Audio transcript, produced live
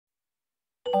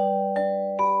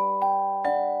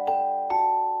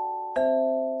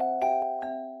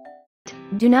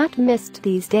Do not miss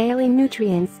these daily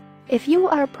nutrients. If you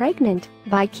are pregnant,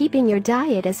 by keeping your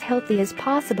diet as healthy as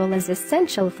possible is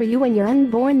essential for you and your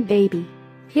unborn baby.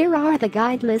 Here are the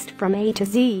guide list from A to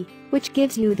Z, which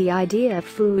gives you the idea of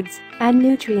foods and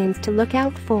nutrients to look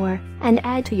out for and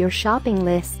add to your shopping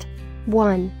list.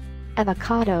 1.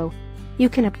 Avocado. You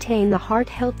can obtain the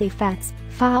heart-healthy fats,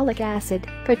 folic acid,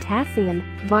 potassium,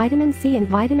 vitamin C and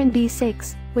vitamin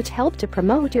B6, which help to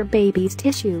promote your baby's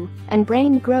tissue and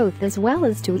brain growth as well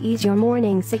as to ease your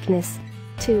morning sickness.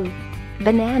 2.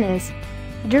 Bananas.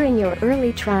 During your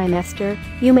early trimester,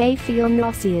 you may feel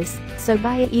nauseous, so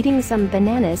by eating some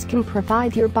bananas can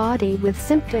provide your body with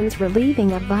symptoms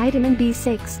relieving of vitamin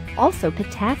B6, also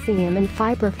potassium and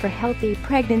fiber for healthy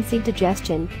pregnancy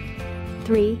digestion.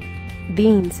 3.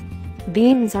 Beans.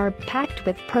 Beans are packed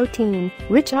with protein,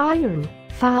 rich iron,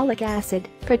 folic acid,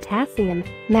 potassium,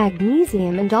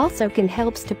 magnesium and also can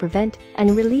help to prevent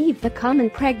and relieve the common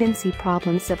pregnancy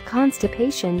problems of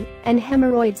constipation and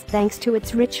hemorrhoids thanks to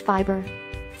its rich fiber.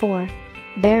 4.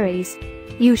 Berries.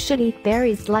 You should eat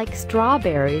berries like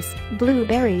strawberries,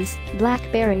 blueberries,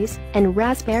 blackberries, and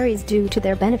raspberries due to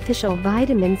their beneficial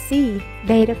vitamin C,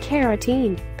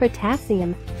 beta-carotene,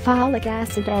 potassium, folic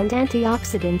acid and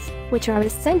antioxidants, which are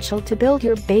essential to build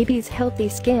your baby's healthy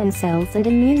skin cells and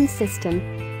immune system.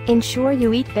 Ensure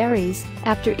you eat berries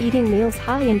after eating meals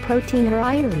high in protein or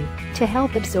iron to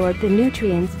help absorb the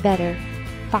nutrients better.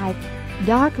 5.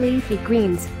 Dark leafy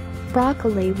greens.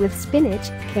 Broccoli with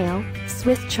spinach, kale,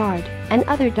 Swiss chard, and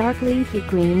other dark leafy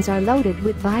greens are loaded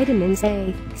with vitamins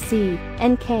A, C,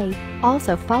 and K,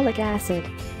 also folic acid.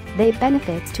 They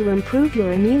benefit to improve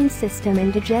your immune system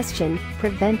and digestion,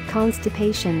 prevent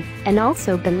constipation, and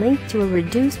also been linked to a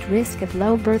reduced risk of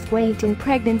low birth weight in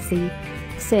pregnancy.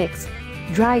 6.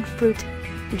 Dried fruit.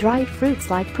 Dried fruits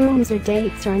like prunes or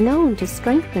dates are known to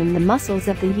strengthen the muscles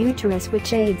of the uterus,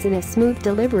 which aids in a smooth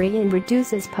delivery and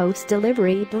reduces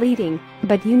post-delivery bleeding,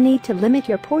 but you need to limit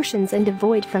your portions and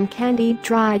avoid from candied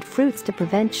dried fruits to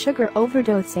prevent sugar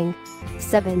overdosing.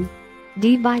 7.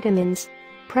 D vitamins.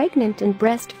 Pregnant and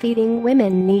breastfeeding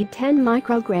women need 10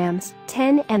 micrograms,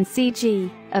 10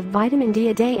 mcg, of vitamin D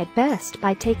a day at best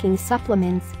by taking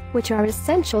supplements, which are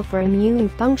essential for immune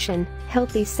function,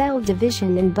 healthy cell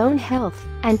division and bone health,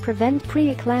 and prevent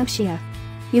preeclampsia.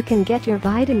 You can get your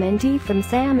vitamin D from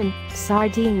salmon,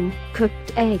 sardine,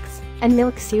 cooked eggs, and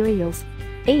milk cereals.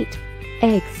 8.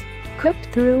 Eggs. Cooked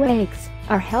through eggs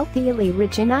are healthily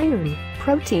rich in iron,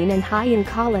 protein and high in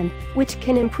choline, which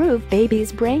can improve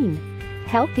baby's brain,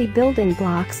 healthy building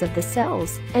blocks of the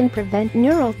cells, and prevent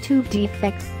neural tube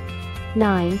defects.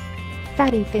 9.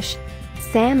 Fatty fish.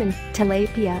 Salmon,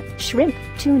 tilapia, shrimp,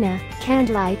 tuna, canned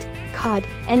light, cod,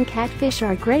 and catfish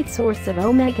are a great source of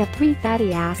omega-3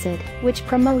 fatty acid, which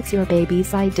promotes your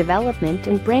baby's eye development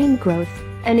and brain growth,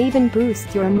 and even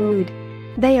boosts your mood.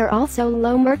 They are also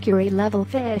low mercury level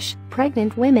fish.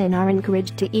 Pregnant women are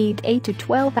encouraged to eat 8 to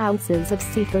 12 ounces of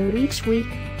seafood each week.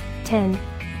 10.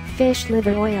 Fish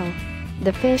liver oil.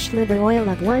 The fish liver oil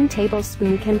of 1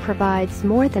 tablespoon can provide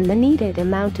more than the needed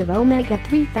amount of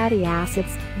omega-3 fatty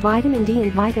acids, vitamin D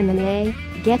and vitamin A.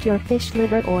 Get your fish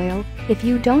liver oil if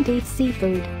you don't eat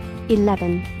seafood.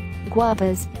 11.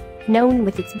 Guavas. Known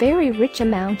with its very rich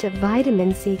amount of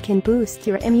vitamin C, can boost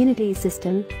your immunity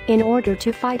system in order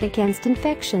to fight against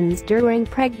infections during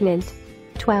pregnancy.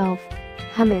 12.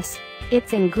 Hummus.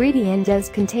 Its ingredients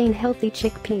contain healthy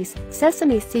chickpeas,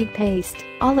 sesame seed paste,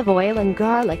 olive oil and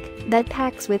garlic that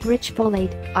packs with rich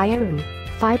folate, iron,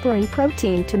 fiber and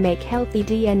protein to make healthy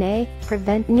DNA,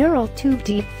 prevent neural tube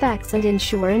defects and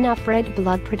ensure enough red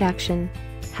blood production.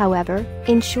 However,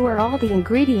 ensure all the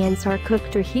ingredients are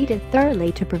cooked or heated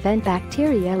thoroughly to prevent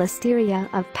bacteria listeria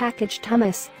of packaged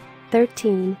hummus.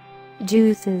 13.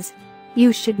 Juices.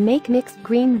 You should make mixed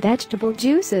green vegetable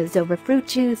juices over fruit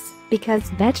juice because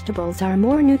vegetables are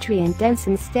more nutrient-dense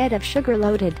instead of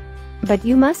sugar-loaded. But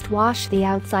you must wash the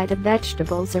outside of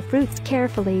vegetables or fruits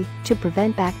carefully to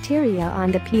prevent bacteria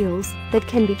on the peels that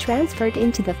can be transferred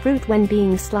into the fruit when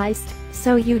being sliced,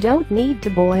 so you don't need to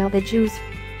boil the juice.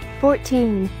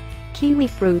 14. Kiwi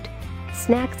fruit.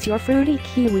 Snacks your fruity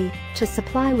kiwi to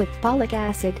supply with folic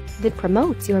acid that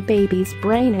promotes your baby's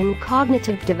brain and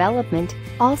cognitive development,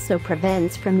 also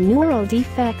prevents from neural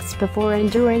defects before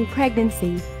and during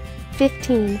pregnancy.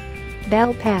 15.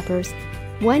 Bell peppers.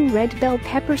 1 red bell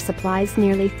pepper supplies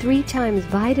nearly 3 times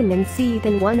vitamin C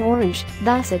than 1 orange,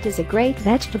 thus it is a great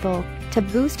vegetable to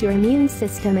boost your immune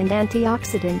system and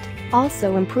antioxidant,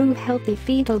 also improve healthy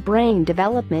fetal brain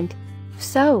development.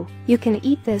 So, you can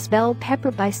eat this bell pepper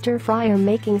by stir-fry or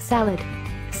making salad.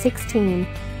 16.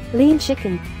 Lean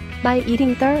chicken. By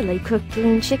eating thoroughly cooked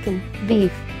lean chicken,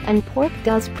 beef, and pork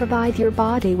does provide your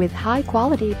body with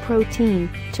high-quality protein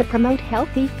to promote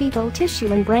healthy fetal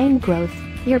tissue and brain growth,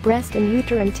 your breast and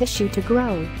uterine tissue to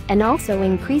grow, and also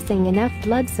increasing enough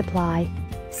blood supply.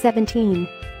 17.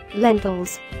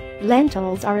 Lentils.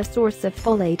 Lentils are a source of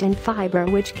folate and fiber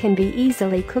which can be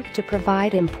easily cooked to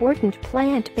provide important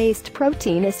plant-based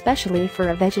protein, especially for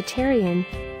a vegetarian.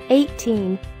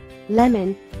 18.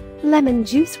 Lemon. Lemon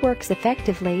juice works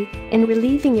effectively in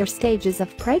relieving your stages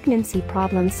of pregnancy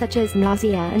problems such as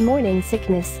nausea and morning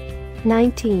sickness.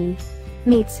 19.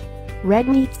 Meats. Red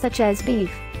meat such as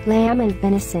beef, lamb and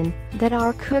venison that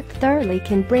are cooked thoroughly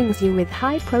can bring you with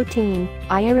high protein,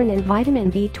 iron and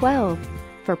vitamin B12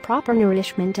 for proper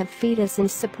nourishment of fetus and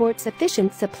support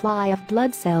sufficient supply of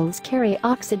blood cells carry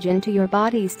oxygen to your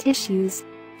body's tissues.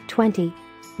 20.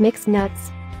 Mixed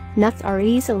nuts. Nuts are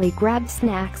easily grabbed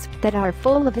snacks that are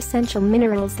full of essential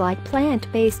minerals like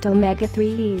plant-based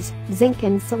omega-3s, zinc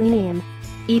and selenium.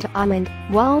 Eat almond,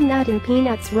 walnut and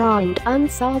peanuts raw and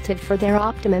unsalted for their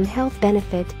optimum health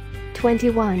benefit.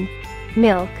 21.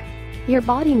 Milk. Your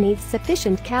body needs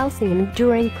sufficient calcium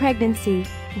during pregnancy.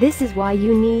 This is why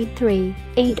you need 3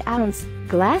 8-ounce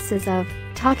glasses of,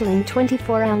 totaling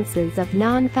 24 ounces of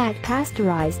non-fat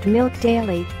pasteurized milk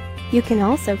daily. You can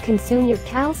also consume your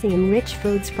calcium-rich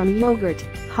foods from yogurt,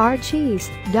 hard cheese,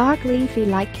 dark leafy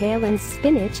like kale and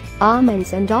spinach,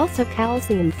 almonds and also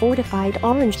calcium-fortified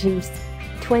orange juice.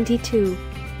 22.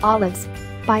 Olives.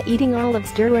 By eating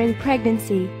olives during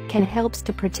pregnancy can helps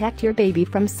to protect your baby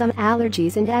from some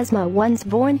allergies and asthma once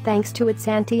born thanks to its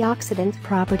antioxidant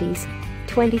properties.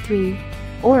 23.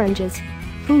 Oranges.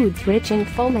 Foods rich in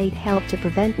folate help to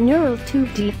prevent neural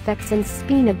tube defects and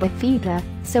spina bifida,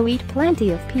 so eat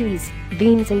plenty of peas,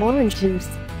 beans and orange juice.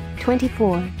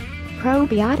 24.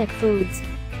 Probiotic foods.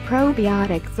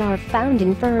 Probiotics are found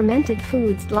in fermented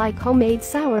foods like homemade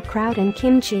sauerkraut and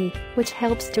kimchi, which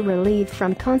helps to relieve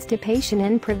from constipation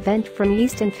and prevent from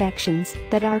yeast infections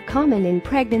that are common in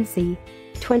pregnancy.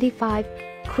 25.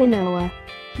 Quinoa.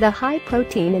 The high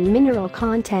protein and mineral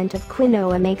content of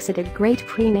quinoa makes it a great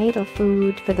prenatal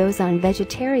food for those on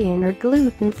vegetarian or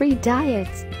gluten-free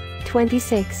diets.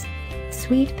 26.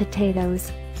 Sweet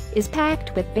potatoes. Is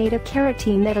packed with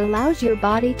beta-carotene that allows your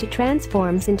body to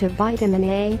transform into vitamin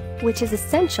A, which is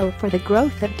essential for the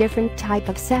growth of different type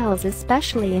of cells,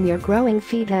 especially in your growing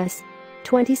fetus.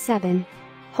 27.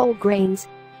 Whole grains.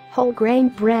 Whole grain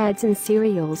breads and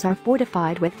cereals are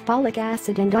fortified with folic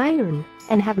acid and iron,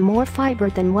 and have more fiber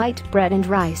than white bread and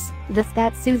rice, thus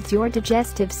that soothes your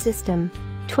digestive system.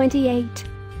 28.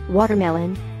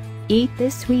 Watermelon. Eat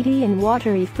this sweetie and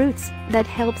watery fruits that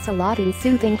helps a lot in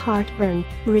soothing heartburn,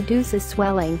 reduces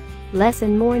swelling,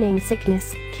 lessen morning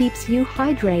sickness, keeps you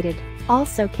hydrated,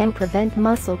 also can prevent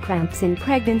muscle cramps in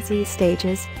pregnancy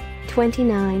stages.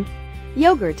 29.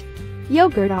 Yogurt.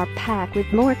 Yogurt are packed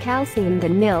with more calcium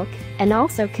than milk and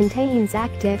also contains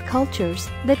active cultures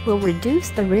that will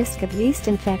reduce the risk of yeast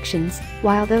infections,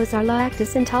 while those are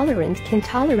lactose intolerant can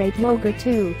tolerate yogurt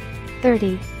too.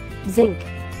 30. Zinc.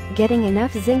 Getting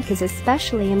enough zinc is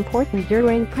especially important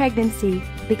during pregnancy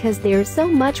because there's so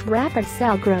much rapid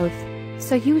cell growth.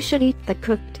 So you should eat the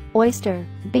cooked oyster,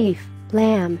 beef,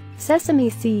 lamb, sesame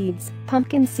seeds,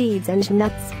 pumpkin seeds and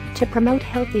nuts to promote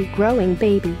healthy growing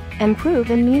baby,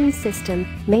 improve immune system,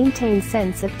 maintain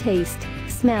sense of taste,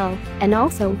 smell, and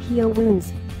also heal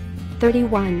wounds.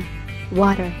 31.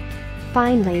 Water.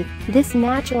 Finally, this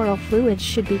natural fluid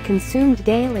should be consumed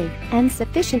daily and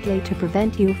sufficiently to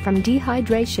prevent you from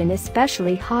dehydration,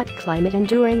 especially hot climate and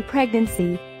during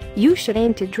pregnancy. You should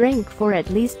aim to drink for at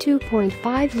least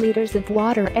 2.5 liters of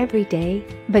water every day,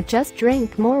 but just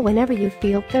drink more whenever you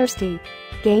feel thirsty.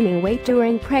 Gaining weight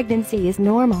during pregnancy is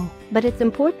normal, but it's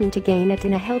important to gain it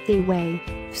in a healthy way.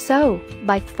 So,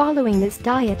 by following this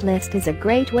diet list is a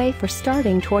great way for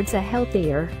starting towards a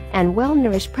healthier and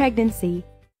well-nourished pregnancy.